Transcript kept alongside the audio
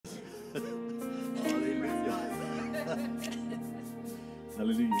Hallelujah.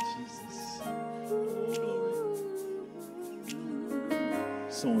 Hallelujah, Jesus. Oh, glory.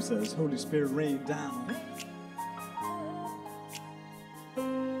 Song says, Holy Spirit, rain down.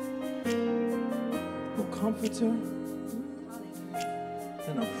 Oh, comforter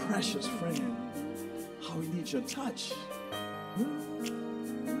and a precious friend. How we need your touch.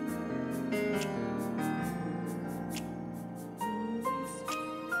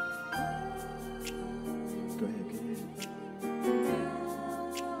 Go ahead.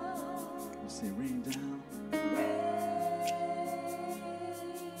 Let's say rain down.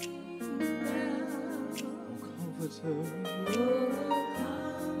 Oh, comforter.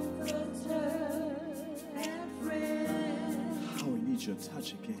 How we need your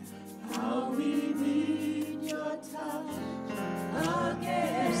touch again. How we need your touch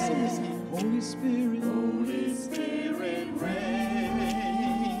again. Holy Spirit, Holy Spirit, rain.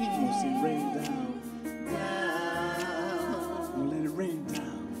 Oh, say rain down. Down. Oh, let it rain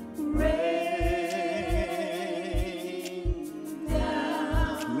down. Rain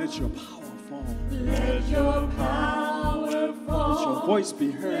down. Let your power fall. Let your power fall. Let your voice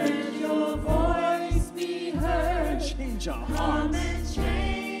be heard. Let your voice be heard. And change our Come hearts. and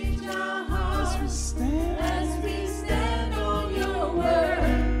change our hearts. As we stand on your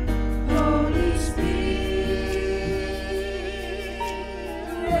word. Holy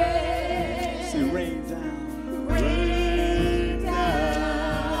Spirit, say rain down. rain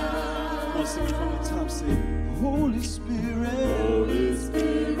down. Come on, sing it from the top. Say, Holy Spirit, Holy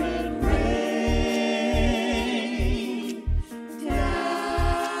Spirit, rain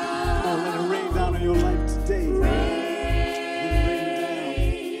down. come on, let it rain down in your life today.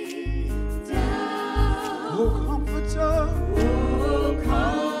 Rain down. Oh, comforter Oh,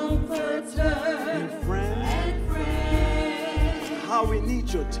 comforter and friend. How we need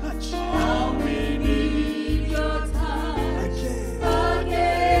your touch How we need your touch again.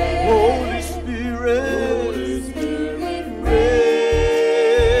 again. Holy Spirit,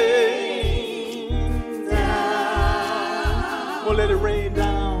 rain down. Oh, let it rain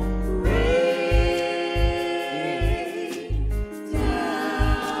down.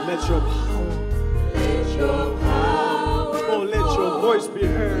 Let your power, oh, let your voice be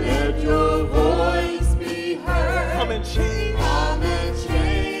heard. Let your voice be heard. Come and change Come and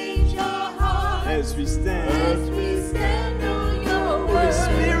change your heart as we stand. as we stand on your Holy word.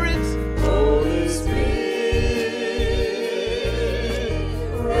 Spirit, Holy Spirit,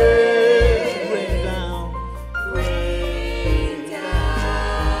 rain down. rain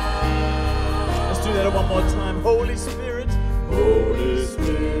down. Let's do that one more time. Holy Spirit, Holy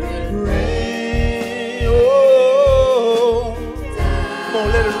Spirit, rain. Oh, come on,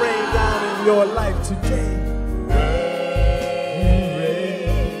 let it rain down in your life today.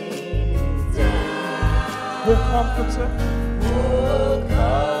 Oh, comforter, oh,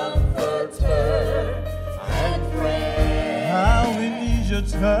 comforter and friend. how we need your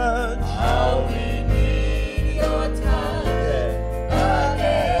touch. How we need your touch again.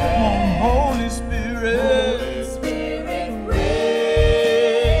 Come on, Holy Spirit, Holy Spirit,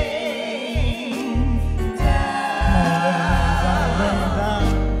 rain down. rain down.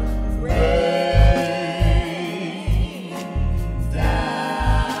 Rain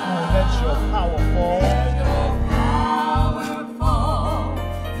down. Oh, let your power fall. Let your power fall.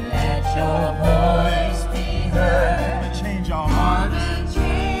 Let your voice be heard. Come and change our hearts And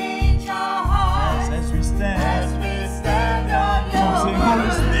change our hearts as we stand. as we stand on Come on, say, your Holy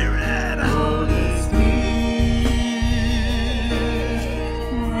word. Spirit, Holy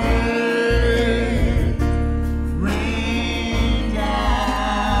Spirit, rain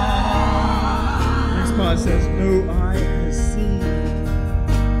down. Next part says, no eye has seen,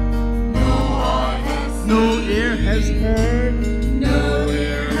 No eye has seen, no ear has heard, no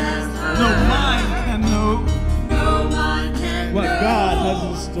ear has heard, no mind can know no mind can what know God has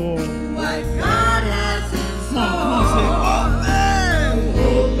in store. what God has in Come on, say, store. open.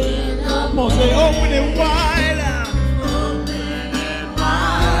 Open up, Come on, say, open it wide open it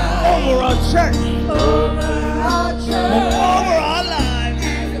wide over our church over our and church over our lives.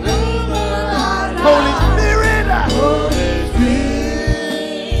 and over our Holy lives. Spirit, Holy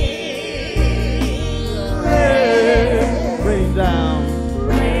Spirit, rain down.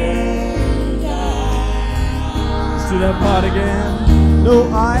 rain down. Let's do that part again.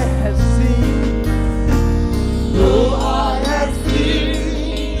 No eye has seen, No eye has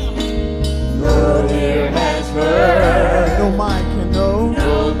seen, no ear has heard, no mind can know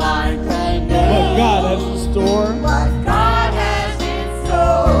no mind can know what God has in store. what God has in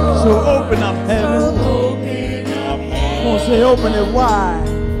store. So open up heaven. Open up Come on, heaven, say, open it wide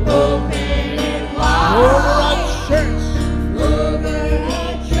open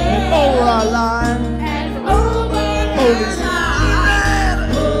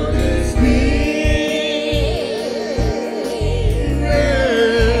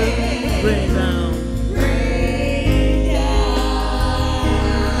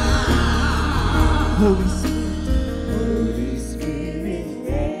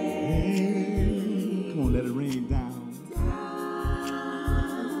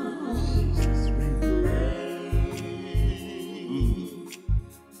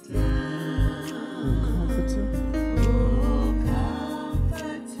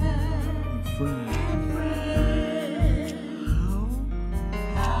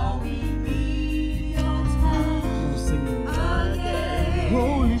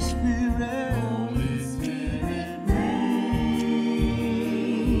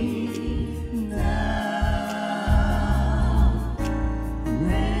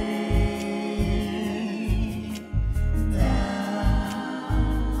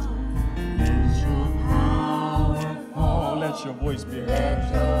voice be heard.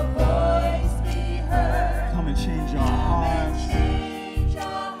 Let your voice be heard. Come and change our Come hearts and change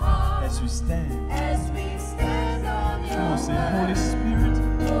our hearts as we stand. as we stand on your Come on, say, word. Holy Spirit,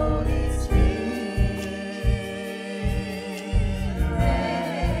 Holy Spirit,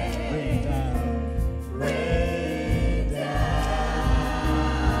 rain down. rain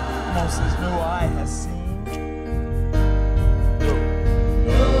down. Come on, says, no eye has seen.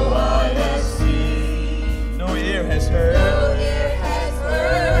 No eye has seen, No ear has heard. no ear has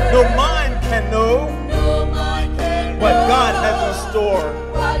heard, No mind can know no mind can what know God has in store.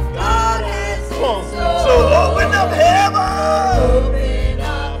 what God has in Come on. store. So open up heaven. Open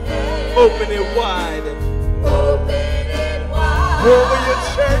up heaven. Open it wide. Open it wide. Over your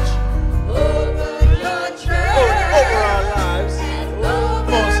church. Over your church. Over our lives. And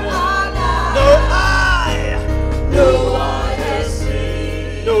Come over on, say, our lives. no eye. No eye has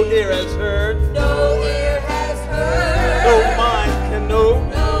seen. No ear has heard. No ear has heard. No mind can know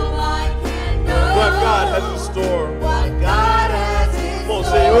No mind can know what God has in store. what God has in Come on,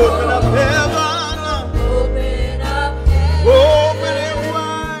 store. say, open up heaven. Open up heaven. Open it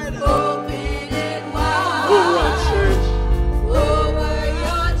wide. Open it wide. Over our church. Over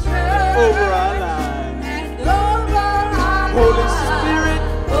your church. Over our lives. And over our Holy lives. Spirit.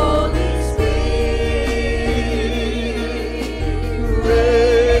 Holy Spirit.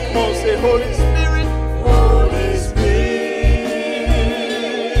 Come on, say, Holy Spirit. Holy Spirit.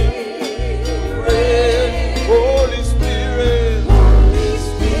 Holy Spirit. Holy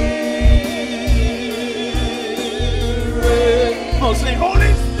Spirit. Come on, say,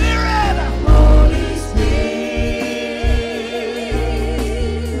 Holy Spirit. Holy Spirit.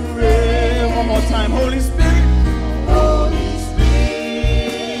 One more time, Holy Spirit. Holy Spirit.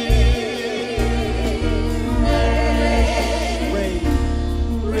 Rain.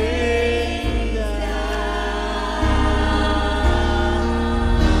 Rain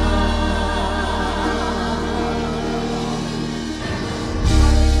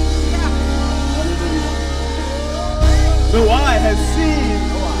No eye has seen.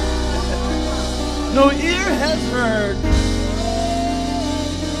 No ear has heard.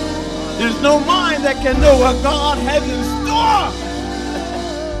 There's no mind that can know what God has in store.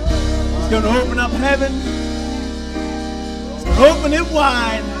 He's going to open up heaven. He's going to open it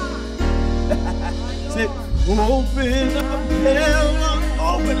wide. Say, open up heaven.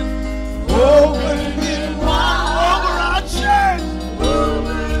 Open it. Open it wide over our church.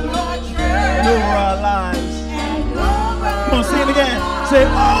 Over your church. And over our lives. And over Come on, say it again. Say,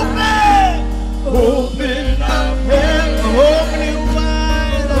 open. Open up heaven. Open it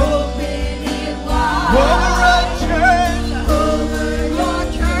wide. Open it wide. Over our church. Over your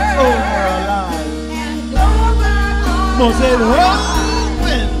church. Over our lives. And over our Come on, say it.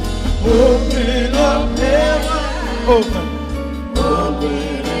 Open. Open up heaven. Open. Open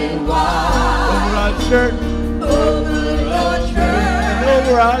it wide. Over our church. Over your church. And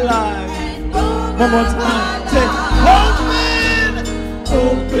over our lives. And over One more time. our Say, lives. open.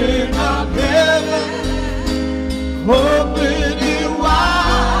 Open up heaven. Open it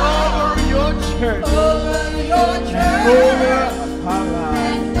wide. Over your church. Over your church. Over our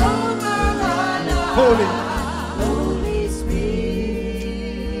lives. And over our lives. Holy. Holy Spirit.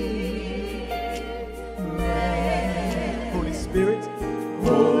 Holy Spirit.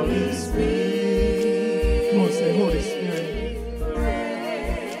 Holy Spirit. Come on, say Holy Spirit.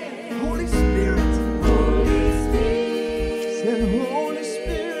 Holy Spirit. Holy Spirit. Say Holy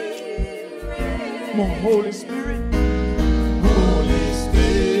Spirit. Come on, Holy Spirit. Holy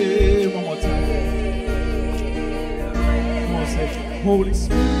Spirit. One more time. Come on, say Holy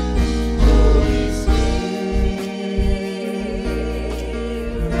Spirit. Holy Spirit.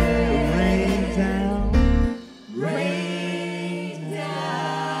 Rain down. Rain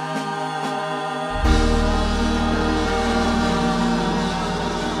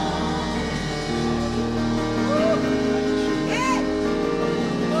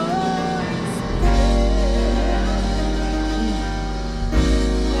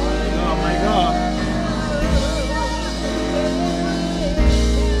Oh my God.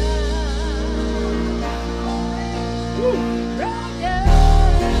 Woo.